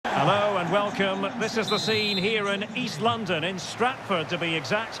Hello and welcome. This is the scene here in East London, in Stratford to be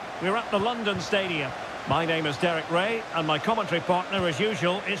exact. We're at the London Stadium. My name is Derek Ray and my commentary partner as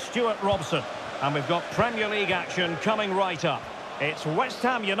usual is Stuart Robson. And we've got Premier League action coming right up. It's West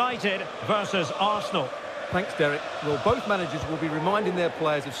Ham United versus Arsenal. Thanks, Derek. Well, both managers will be reminding their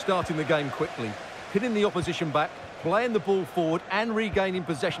players of starting the game quickly, hitting the opposition back, playing the ball forward and regaining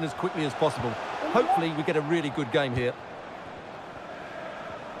possession as quickly as possible. Hopefully we get a really good game here.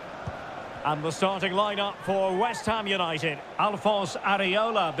 And the starting lineup for West Ham United. Alphonse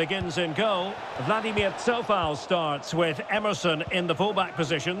Areola begins in goal. Vladimir Tsofal starts with Emerson in the fullback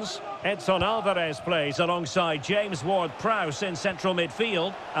positions. Edson Alvarez plays alongside James Ward-Prowse in central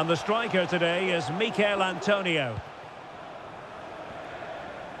midfield. And the striker today is Mikel Antonio.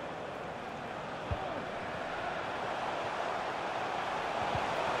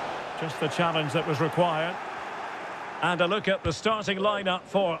 Just the challenge that was required. And a look at the starting lineup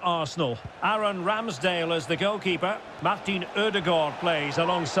for Arsenal. Aaron Ramsdale is the goalkeeper. Martin Odegaard plays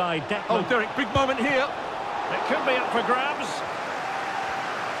alongside Declan. Oh, Derek, big moment here. It could be up for grabs.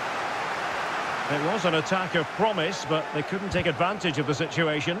 It was an attack of promise, but they couldn't take advantage of the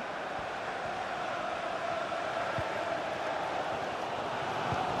situation.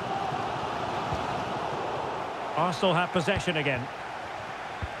 Arsenal have possession again.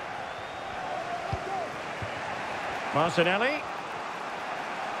 Martinelli.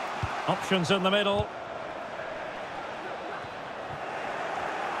 Options in the middle.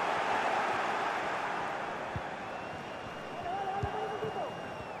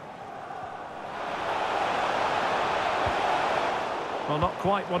 Well, not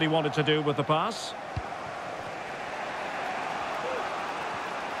quite what he wanted to do with the pass.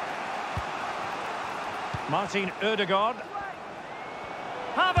 Martin Odegaard.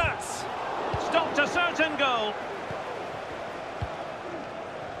 Havertz! Stopped a certain goal.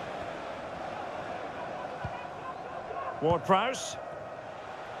 Ward-Prowse.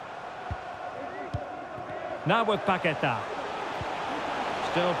 Now with Paqueta.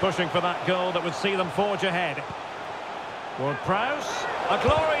 Still pushing for that goal that would see them forge ahead. Ward-Prowse. A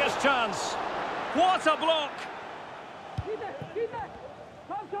glorious chance. What a block!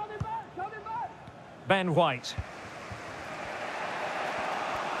 Ben White.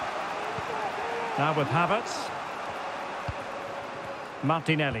 Now with Havertz.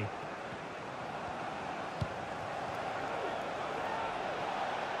 Martinelli.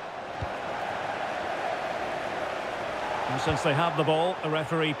 And since they have the ball, a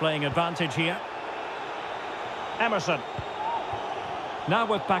referee playing advantage here. Emerson. Now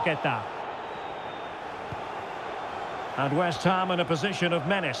with Paqueta. And West Ham in a position of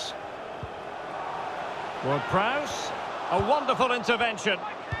menace. Ward-Prowse. A wonderful intervention.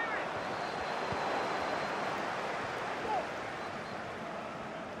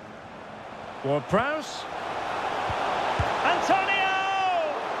 Ward-Prowse. Antonio!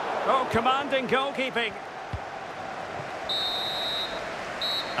 Oh, commanding goalkeeping.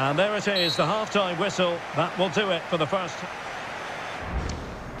 And there it is, the half-time whistle. That will do it for the first.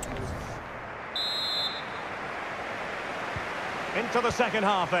 Into the second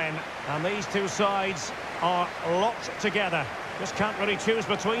half then. And these two sides are locked together. Just can't really choose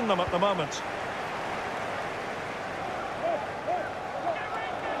between them at the moment.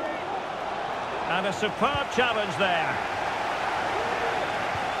 And a superb challenge there.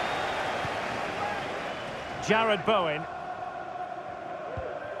 Jared Bowen.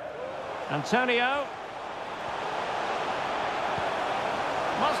 Antonio.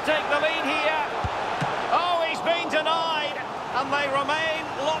 Must take the lead here. Oh, he's been denied. And they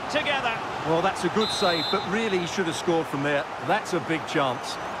remain locked together. Well, that's a good save, but really he should have scored from there. That's a big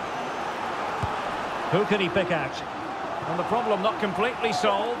chance. Who can he pick out? And the problem not completely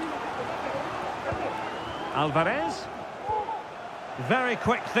solved. Alvarez. Very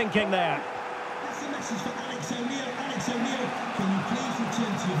quick thinking there.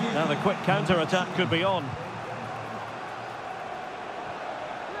 Now the quick counter-attack could be on.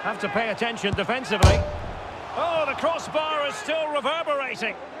 Have to pay attention defensively. Oh, the crossbar is still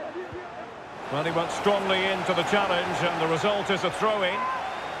reverberating. Well, he went strongly into the challenge and the result is a throw-in.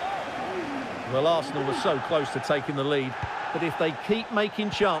 Well, Arsenal were so close to taking the lead, but if they keep making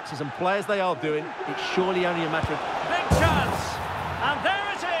chances and play as they are doing, it's surely only a matter of... Big chance! And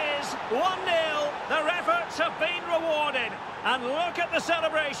there it is, 1-0. Their efforts have been rewarded. And look at the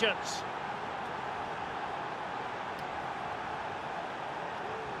celebrations.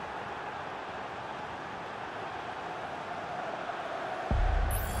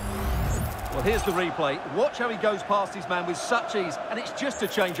 Well, here's the replay. Watch how he goes past his man with such ease, and it's just a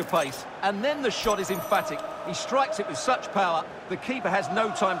change of pace. And then the shot is emphatic. He strikes it with such power, the keeper has no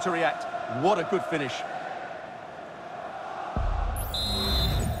time to react. What a good finish.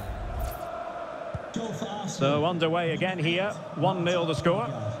 So underway again here, 1-0 the score.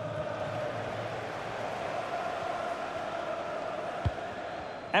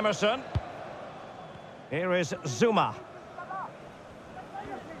 Emerson. Here is Zuma.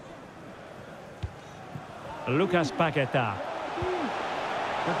 Lucas Paqueta.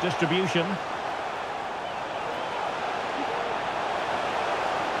 Good distribution.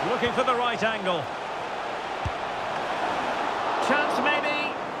 Looking for the right angle. Chance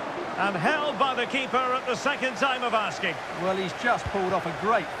maybe. And held by the keeper at the second time of asking. Well, he's just pulled off a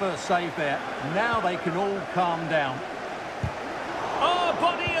great first save there. Now they can all calm down. Oh,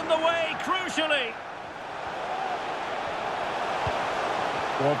 body in the way, crucially.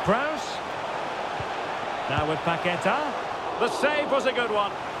 For Prowse. Now with Paqueta. The save was a good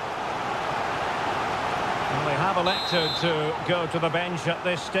one. And they have elected to go to the bench at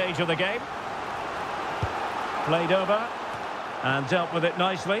this stage of the game. Played over and dealt with it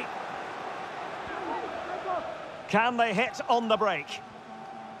nicely. Can they hit on the break?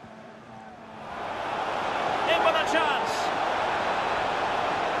 In with a chance.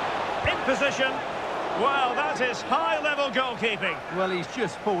 In position. Well, that is high-level goalkeeping. Well, he's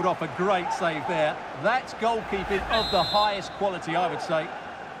just pulled off a great save there. That's goalkeeping of the highest quality, I would say.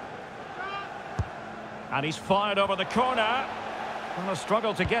 And he's fired over the corner. And a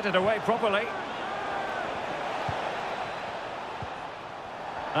struggle to get it away properly.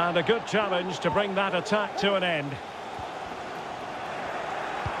 And a good challenge to bring that attack to an end.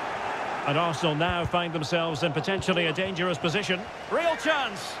 And Arsenal now find themselves in potentially a dangerous position. Real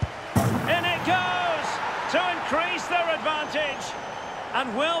chance. In it goes to increase their advantage.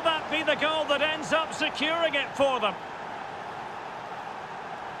 And will that be the goal that ends up securing it for them?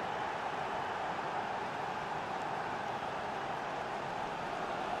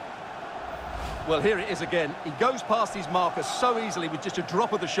 Well, here it is again. He goes past his marker so easily with just a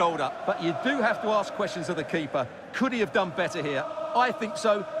drop of the shoulder. But you do have to ask questions of the keeper. Could he have done better here? I think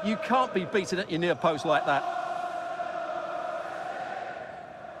so. You can't be beaten at your near post like that.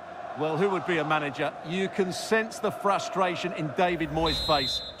 Well, who would be a manager? You can sense the frustration in David Moyes'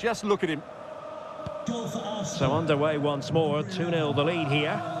 face. Just look at him. So underway once more, 2-0 the lead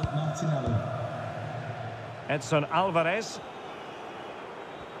here. Martinelli. Edson Alvarez.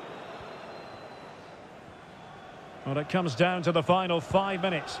 Well, it comes down to the final 5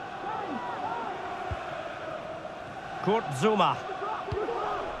 minutes. Kurt Zouma.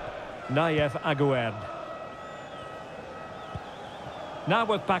 Nayef Aguerd. Now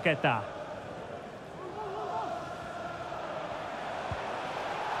with Paqueta.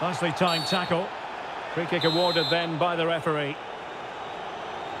 Nicely timed tackle. Free kick awarded then by the referee.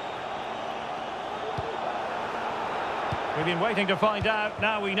 We've been waiting to find out.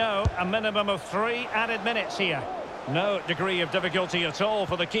 Now we know a minimum of 3 added minutes here. No degree of difficulty at all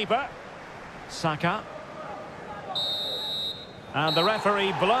for the keeper. Saka. And the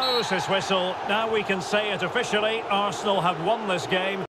referee blows his whistle. Now we can say it officially. Arsenal have won this game.